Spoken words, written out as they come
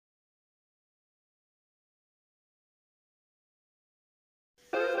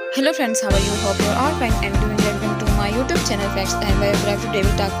Hello friends, how are you? Hope you are all fine and doing well. Welcome to my YouTube channel Facts and Biography. Today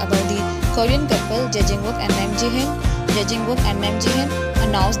we talk about the Korean couple JiChangWook and NamJiHyun. JiChangWook and NamJiHyun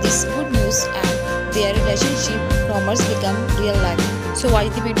announced this good news and their relationship rumors become real life. So watch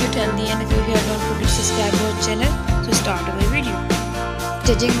the video till the end. If you here, don't forget to subscribe to our channel. So start our video.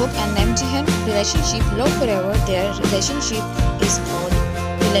 JiChangWook and NamJiHyun relationship love forever. Their relationship is called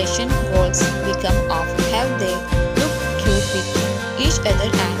relation goals become of have they look cute with each other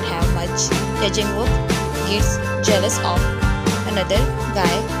and have much. JiChangWook gets jealous of another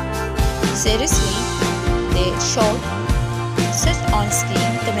guy. Seriously, they show such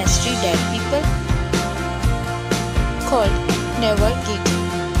on-screen chemistry that people could never get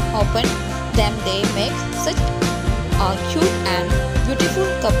open them. They make such a cute and beautiful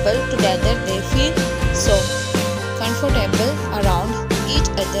couple together. They feel so comfortable around each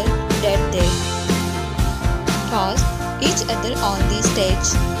other that they toss each other on the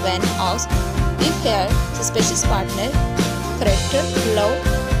stage when asked if her suspicious partner, character, love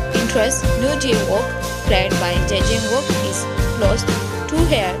interest, NamJiHyun, played by JiChangWook, is close to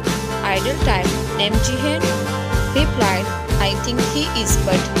her idol type. NamJiHyun replied, I think he is,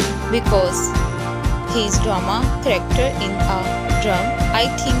 but because his drama character in a drum, I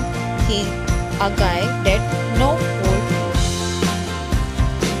think he a guy that no would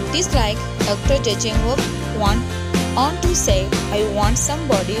dislike. Actor JiChangWook on to say, I want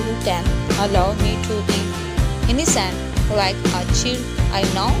somebody who can allow me to be innocent like a child. I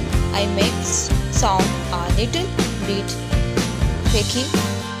know I make sound a little bit fake,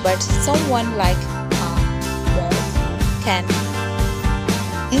 but someone like a mom can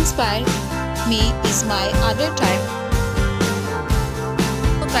inspire me is my other type.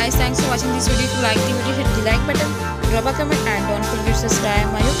 So guys, thanks for watching this video. If you like the video, hit the like button, drop a comment and don't forget to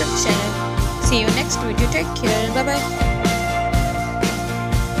subscribe my YouTube channel. See you next video. Take care. Bye bye.